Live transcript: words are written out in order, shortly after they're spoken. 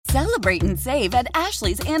Celebrate and save at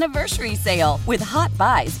Ashley's Anniversary Sale. With Hot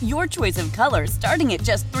Buys, your choice of colors starting at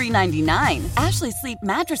just $3.99. Ashley Sleep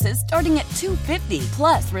mattresses starting at $2.50.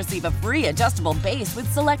 Plus, receive a free adjustable base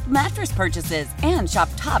with select mattress purchases. And shop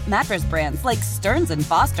top mattress brands like Stearns &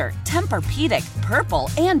 Foster, Tempur-Pedic, Purple,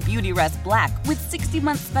 and Beautyrest Black with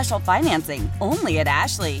 60-month special financing. Only at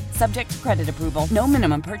Ashley. Subject to credit approval. No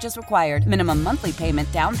minimum purchase required. Minimum monthly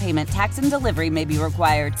payment, down payment, tax, and delivery may be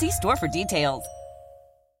required. See store for details.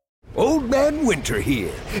 Old Man Winter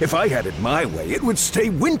here. If I had it my way, it would stay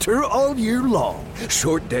winter all year long.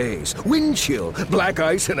 Short days, wind chill, black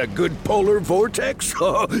ice, and a good polar vortex.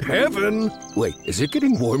 Oh, heaven. Wait, is it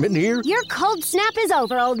getting warm in here? Your cold snap is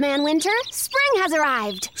over, Old Man Winter. Spring has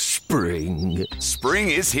arrived. Spring.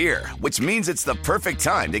 Spring is here, which means it's the perfect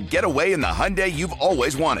time to get away in the Hyundai you've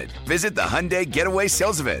always wanted. Visit the Hyundai Getaway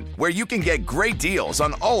Sales Event, where you can get great deals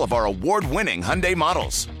on all of our award-winning Hyundai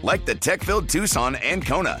models, like the tech-filled Tucson and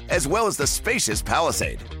Kona, as well as the spacious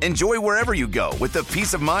Palisade. Enjoy wherever you go with the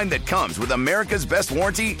peace of mind that comes with America's best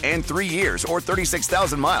warranty and 3 years or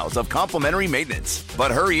 36,000 miles of complimentary maintenance.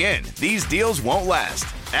 But hurry in, these deals won't last.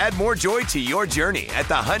 Add more joy to your journey at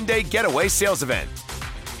the Hyundai Getaway Sales Event.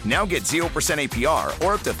 Now get 0% APR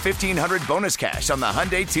or up to $1,500 bonus cash on the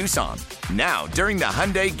Hyundai Tucson. Now, during the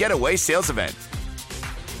Hyundai Getaway Sales Event.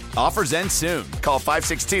 Offers end soon. Call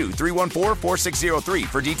 562-314-4603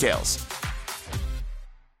 for details.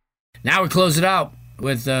 Now we close it out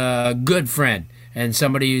with a good friend and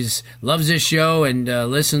somebody who loves this show and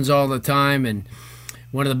listens all the time, and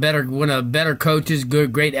one of the better coaches,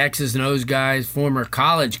 great X's and O's guys, former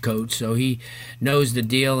college coach, so he knows the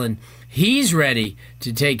deal, and he's ready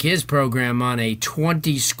to take his program on a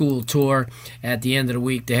 20-school tour at the end of the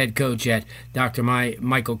week. The head coach at Dr.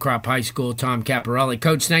 Michael Kropp High School, Tom Caparelli.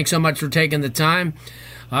 Coach, thanks so much for taking the time.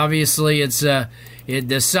 Obviously, it's the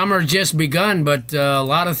summer just begun, but a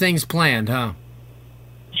lot of things planned, huh?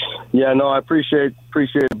 Yeah, no, I appreciate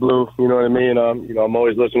it, Blue. You know what I mean? I'm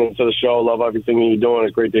always listening to the show. Love everything you're doing.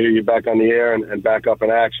 It's great to hear you back on the air and back up in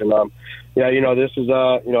action. This is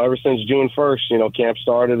ever since June 1st, camp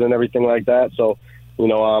started and everything like that. So,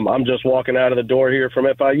 I'm just walking out of the door here from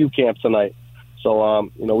FIU camp tonight. So,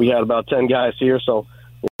 we had about 10 guys here. So,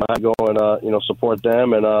 I go and support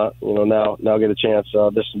them, and now get a chance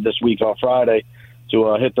this week on Friday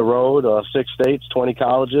to hit the road, 6 states, 20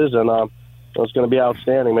 colleges, and it's going to be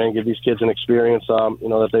outstanding, man. Give these kids an experience,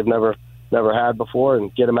 that they've never had before,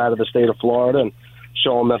 and get them out of the state of Florida and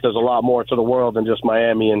show them that there's a lot more to the world than just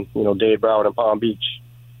Miami and Dade, Broward, and Palm Beach.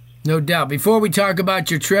 No doubt. Before we talk about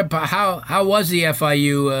your trip, how was the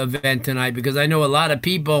FIU event tonight? Because I know a lot of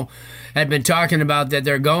people had been talking about that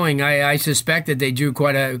they're going. I suspect that they drew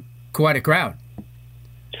quite a crowd.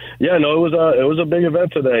 Yeah, no, it was a big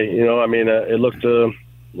event today. It looked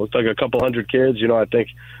like a couple hundred kids. I think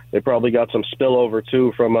they probably got some spillover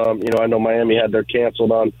too from I know Miami had their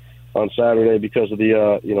canceled on Saturday because of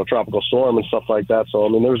the tropical storm and stuff like that. So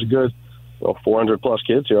there was a good 400 plus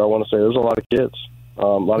kids here. I want to say there's a lot of kids, a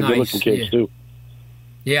lot of good looking kids too.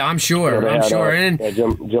 Yeah, I'm sure. Jim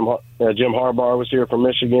Harbaugh was here from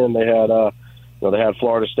Michigan. They had they had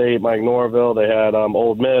Florida State, Mike Norville. They had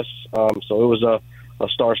Ole Miss. So it was a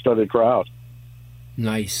star-studded crowd.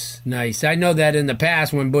 Nice. I know that in the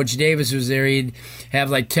past when Butch Davis was there, he'd have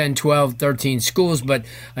like 10, 12, 13 schools, but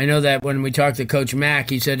I know that when we talked to Coach Mack,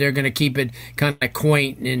 he said they're going to keep it kind of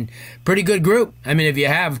quaint and pretty good group. If you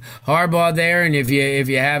have Harbaugh there and if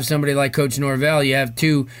you have somebody like Coach Norvell, you have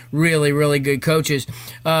two really, really good coaches.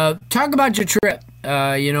 Talk about your trip.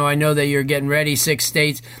 I know that you're getting ready, 6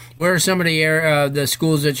 states. Where are some of the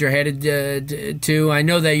schools that you're headed to? I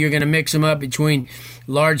know that you're going to mix them up between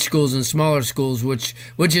large schools and smaller schools, which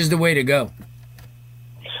is the way to go.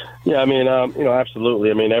 Yeah,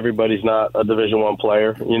 absolutely. Everybody's not a Division I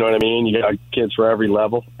player. You know what I mean? You got kids for every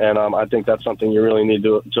level, and I think that's something you really need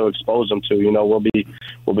to expose them to.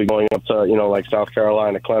 We'll be going up to like South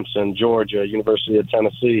Carolina, Clemson, Georgia, University of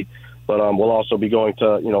Tennessee, but we'll also be going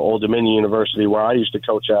to Old Dominion University, where I used to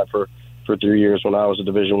coach at for 3 years when I was a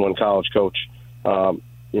Division I college coach.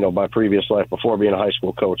 My previous life before being a high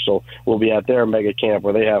school coach. So we'll be at their mega camp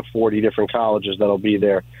where they have 40 different colleges that'll be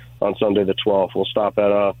there on Sunday the 12th. We'll stop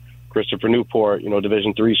at Christopher Newport,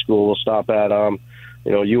 Division III school. We'll stop at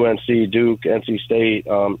UNC, Duke, NC State,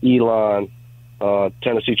 Elon,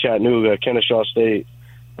 Tennessee Chattanooga, Kennesaw State,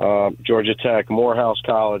 Georgia Tech, Morehouse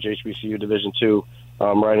College, HBCU Division II,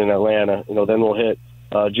 right in Atlanta. Then we'll hit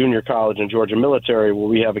junior college in Georgia Military, where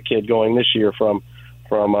we have a kid going this year from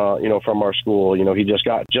our school. He just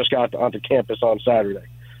got onto campus on Saturday.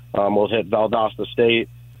 We'll hit Valdosta State,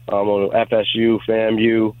 FSU,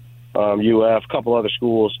 FAMU, UF, a couple other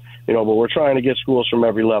schools, But we're trying to get schools from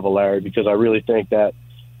every level, Larry, because I really think that,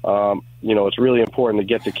 it's really important to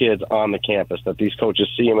get the kids on the campus, that these coaches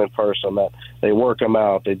see them in person, that they work them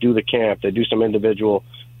out, they do the camp, they do some individual,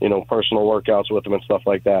 personal workouts with them and stuff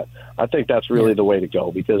like that. I think that's really the way to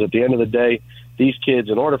go, because at the end of the day, these kids,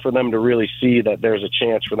 in order for them to really see that there's a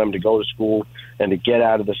chance for them to go to school and to get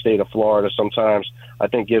out of the state of Florida sometimes, I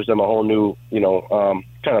think gives them a whole new,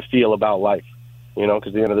 kind of feel about life. Because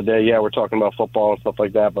at the end of the day, we're talking about football and stuff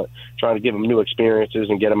like that, but trying to give them new experiences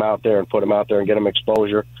and get them out there and put them out there and get them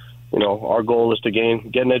exposure. Our goal is to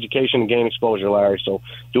get an education and gain exposure, Larry. So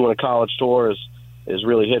doing a college tour is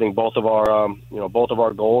really hitting both of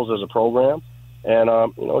our goals as a program. And,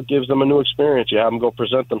 it gives them a new experience. You have them go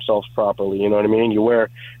present themselves properly. You know what I mean? You wear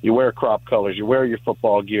crop colors, you wear your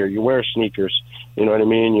football gear, you wear sneakers. You know what I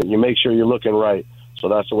mean? You make sure you're looking right. So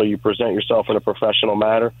that's the way you present yourself in a professional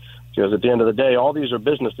manner. Because at the end of the day, all these are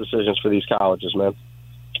business decisions for these colleges, man.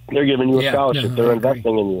 They're giving you a scholarship. They're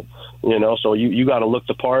investing in you, so you got to look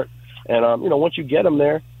the part. And, once you get them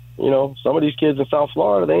there, some of these kids in South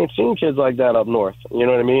Florida, they ain't seen kids like that up north, you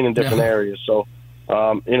know what I mean, in different areas. So,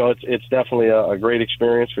 it's definitely a great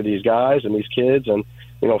experience for these guys and these kids and,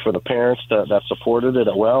 for the parents that supported it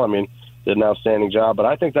well. I mean, did an outstanding job. But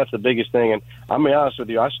I think that's the biggest thing. And I'm going to be honest with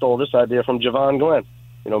you, I stole this idea from Javon Glenn.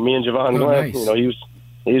 Me and Javon Glenn, nice.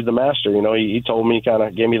 He's the master. He told me, kind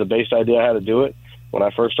of gave me the base idea how to do it. When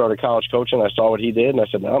I first started college coaching, I saw what he did, and I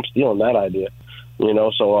said, "Man, I'm stealing that idea."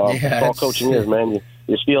 That's all coaching is, man.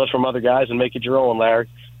 You steal it from other guys and make it your own, Larry.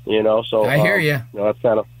 So I hear you. That's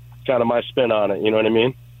kind of my spin on it. You know what I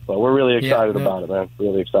mean? But we're really excited about it, man.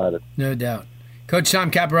 Really excited. No doubt. Coach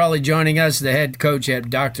Tom Caporelli joining us, the head coach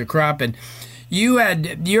at Dr. Crop, and you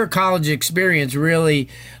had your college experience really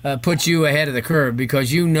put you ahead of the curve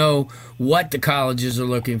because you know what the colleges are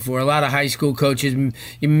looking for. A lot of high school coaches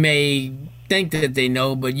you may think that they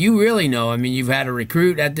know, but you really know. I mean, you've had a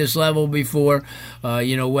recruit at this level before,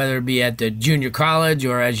 whether it be at the junior college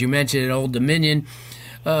or, as you mentioned, at Old Dominion.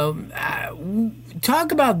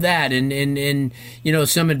 Talk about that and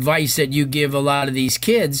some advice that you give a lot of these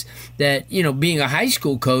kids that, being a high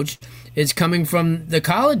school coach, it's coming from the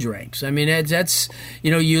college ranks. I mean, that's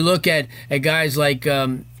you look at guys like,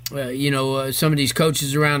 some of these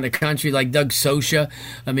coaches around the country like Doug Sosha,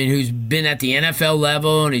 I mean, who's been at the NFL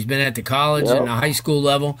level and he's been at the college and the high school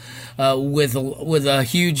level with a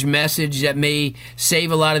huge message that may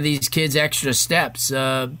save a lot of these kids extra steps.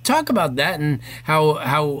 Talk about that and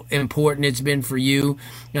how important it's been for you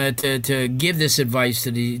to give this advice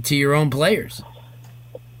to your own players.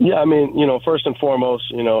 Yeah, I mean, first and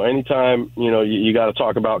foremost, anytime, you got to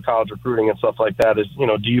talk about college recruiting and stuff like that is,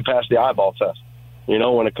 do you pass the eyeball test?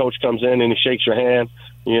 When a coach comes in and he shakes your hand,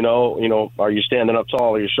 are you standing up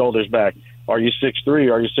tall? Are your shoulders back? Are you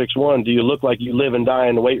 6'3"? Are you 6'1"? Do you look like you live and die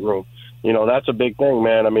in the weight room? That's a big thing,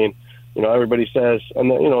 man. I mean, everybody says, and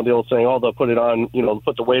the old saying, they'll put it on,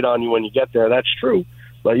 put the weight on you when you get there. That's true.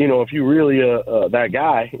 But, if you really that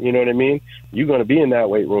guy, you know what I mean, you're going to be in that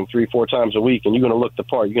weight room 3-4 times a week, and you're going to look the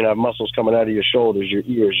part. You're going to have muscles coming out of your shoulders, your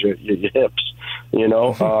ears, your hips,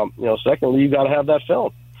 Secondly, you got to have that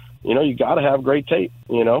film. You got to have great tape,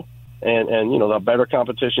 and the better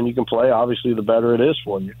competition you can play, obviously, the better it is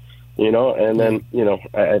for you, and then,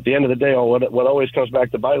 at the end of the day, what always comes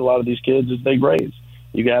back to bite a lot of these kids is their grades.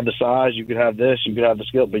 You can have the size, you could have this, you could have the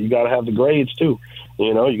skill, but you got to have the grades too.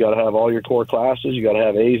 You got to have all your core classes. You got to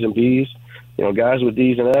have A's and B's. Guys with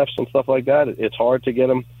D's and F's and stuff like that, it's hard to get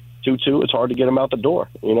them 2-2. It's hard to get them out the door.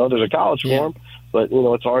 There's a college for them, but,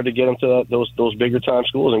 it's hard to get them to those bigger time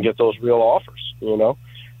schools and get those real offers,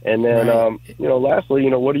 And then, lastly,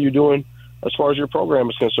 what are you doing as far as your program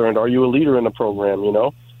is concerned? Are you a leader in the program?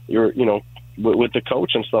 You're, with the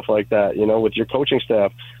coach and stuff like that, with your coaching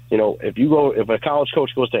staff, if a college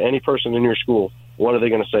coach goes to any person in your school, what are they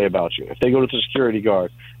going to say about you? If they go to the security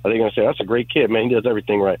guard, are they going to say, that's a great kid, man, he does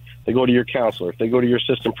everything right? They go to your counselor. If they go to your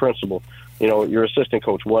assistant principal, your assistant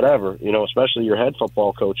coach, whatever, especially your head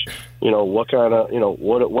football coach, what kind of,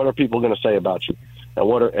 what are people going to say about you?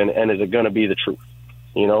 And is it going to be the truth?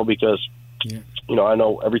 Because, I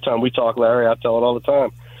know every time we talk, Larry, I tell it all the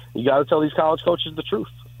time. You got to tell these college coaches the truth,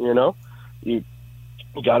 You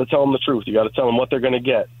got to tell them the truth. You got to tell them what they're going to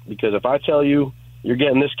get. Because if I tell you you're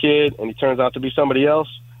getting this kid and he turns out to be somebody else,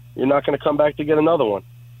 you're not going to come back to get another one,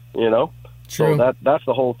 True. So that's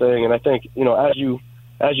the whole thing. And I think, as you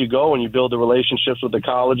go and you build the relationships with the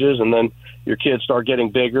colleges and then your kids start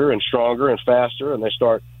getting bigger and stronger and faster and they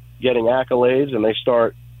start getting accolades and they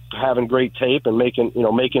start having great tape and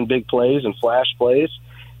making big plays and flash plays,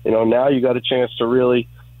 now you got a chance to really,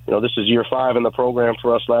 this is year 5 in the program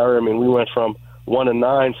for us, Larry. I mean, we went from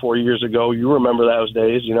 1-9 4 years ago. You remember those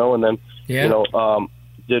days, and then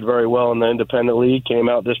did very well in the independent league. Came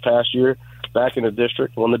out this past year back in the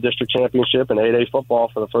district, won the district championship in 8A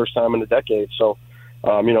football for the first time in a decade. So,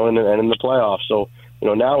 and in the playoffs. So,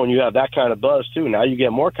 now when you have that kind of buzz too, now you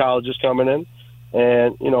get more colleges coming in,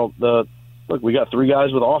 and we got 3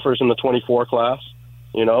 guys with offers in the 24 class.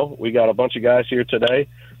 We got a bunch of guys here today,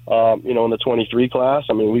 in the 23 class.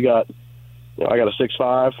 I mean, we got, I got a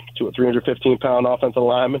 6'5", 315-pound offensive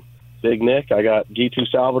lineman, Big Nick. I got Gitu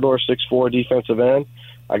Salvador, 6'4", defensive end.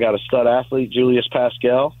 I got a stud athlete, Julius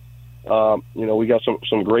Pascal. We got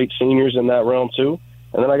some great seniors in that realm too.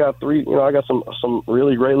 And then I got some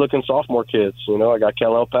really great looking sophomore kids. I got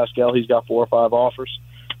Kellel Pascal. He's got 4 or 5 offers.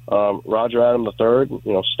 Roger Adam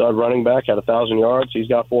III, stud running back, had 1,000 yards. He's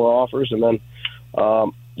got 4 offers. And then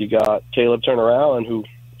you got Caleb Turner Allen, who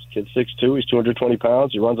kid's 6'2", he's 220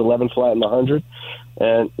 pounds. He runs 11 flat in the 100.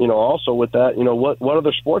 And, also with that, what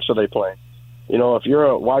other sports are they playing? If you're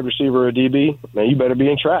a wide receiver or DB, man, you better be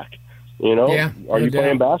in track. Are you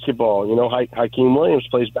playing basketball? Hakeem Williams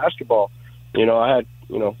plays basketball. I had,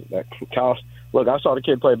 look, I saw the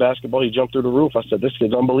kid play basketball. He jumped through the roof. I said, this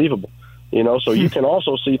kid's unbelievable. So you can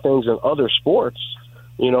also see things in other sports,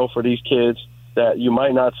 for these kids that you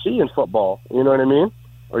might not see in football. You know what I mean?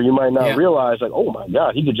 Or you might not realize, like, oh my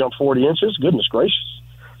God, he could jump 40 inches. Goodness gracious.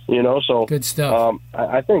 So good stuff.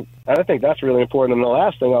 I think that's really important. And the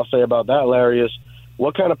last thing I'll say about that, Larry, is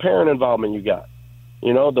what kind of parent involvement you got.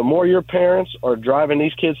 The more your parents are driving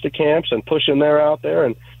these kids to camps and pushing them out there,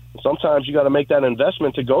 and sometimes you got to make that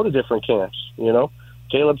investment to go to different camps.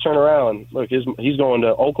 Caleb Turner Allen, look, he's going to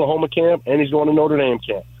Oklahoma camp and he's going to Notre Dame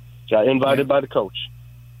camp. Got invited by the coach.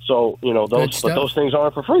 So those things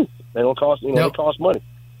aren't for free. They don't cost. They cost money.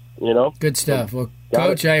 Good stuff. Well,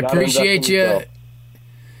 Coach, I appreciate you.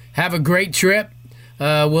 Have a great trip.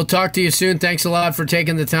 We'll talk to you soon. Thanks a lot for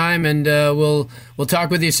taking the time, and we'll talk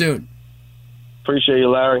with you soon. Appreciate you,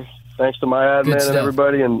 Larry. Thanks to my admin and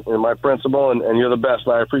everybody and my principal, and you're the best,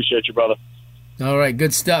 Larry. Appreciate you, brother. All right,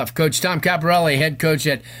 good stuff. Coach Tom Caparelli, head coach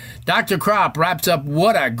at Dr. Crop, wraps up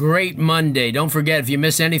what a great Monday. Don't forget, if you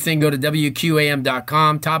miss anything, go to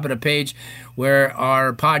WQAM.com, top of the page where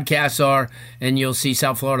our podcasts are, and you'll see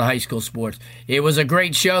South Florida high school sports. It was a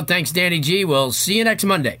great show. Thanks, Danny G. We'll see you next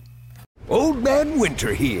Monday. Old Man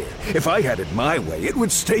Winter here. If I had it my way, it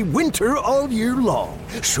would stay winter all year long.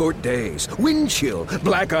 Short days, wind chill,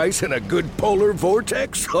 black ice, and a good polar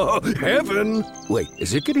vortex. Oh, heaven. Wait,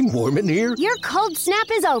 is it getting warm in here? Your cold snap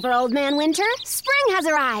is over, Old Man Winter. Spring has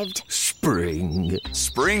arrived. Spring.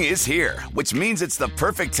 Spring is here, which means it's the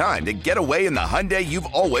perfect time to get away in the Hyundai you've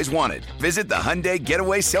always wanted. Visit the Hyundai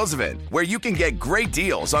Getaway Sales Event, where you can get great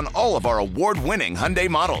deals on all of our award-winning Hyundai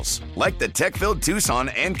models, like the tech-filled Tucson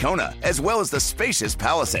and Kona, as well as the spacious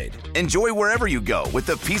Palisade. Enjoy wherever you go with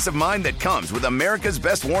the peace of mind that comes with America's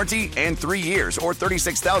best warranty and 3 years or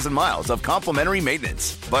 36,000 miles of complimentary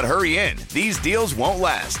maintenance. But hurry in, these deals won't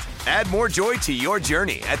last. Add more joy to your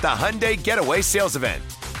journey at the Hyundai Getaway Sales Event.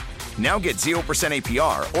 Now get 0%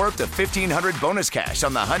 APR or up to $1,500 bonus cash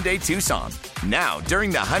on the Hyundai Tucson. Now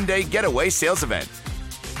during the Hyundai Getaway Sales Event.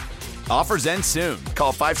 Offers end soon.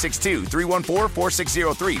 Call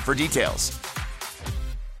 562-314-4603 for details.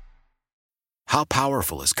 How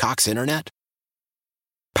powerful is Cox Internet?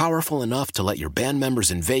 Powerful enough to let your band members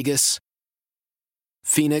in Vegas,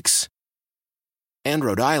 Phoenix, and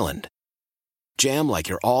Rhode Island jam like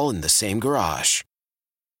you're all in the same garage.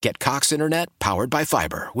 Get Cox Internet powered by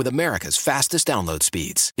fiber with America's fastest download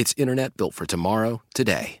speeds. It's internet built for tomorrow,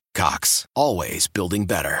 today. Cox, always building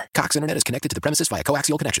better. Cox Internet is connected to the premises via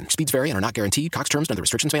coaxial connection. Speeds vary and are not guaranteed. Cox terms and other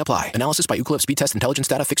restrictions may apply. Analysis by Ookla Speed Test Intelligence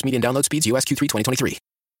Data. Fixed median download speeds. US Q3 2023.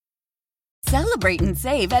 Celebrate and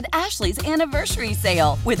save at Ashley's Anniversary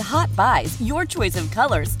Sale. With Hot Buys, your choice of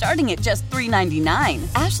colors starting at just $3.99.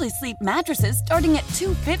 Ashley Sleep mattresses starting at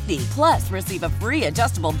 $2.50. Plus, receive a free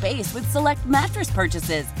adjustable base with select mattress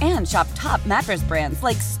purchases. And shop top mattress brands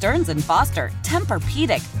like Stearns & Foster,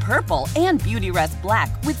 Tempur-Pedic, Purple, and Beautyrest Black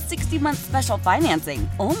with 60-month special financing.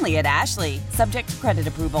 Only at Ashley. Subject to credit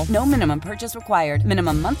approval. No minimum purchase required.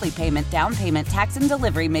 Minimum monthly payment, down payment, tax, and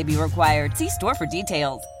delivery may be required. See store for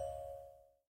details.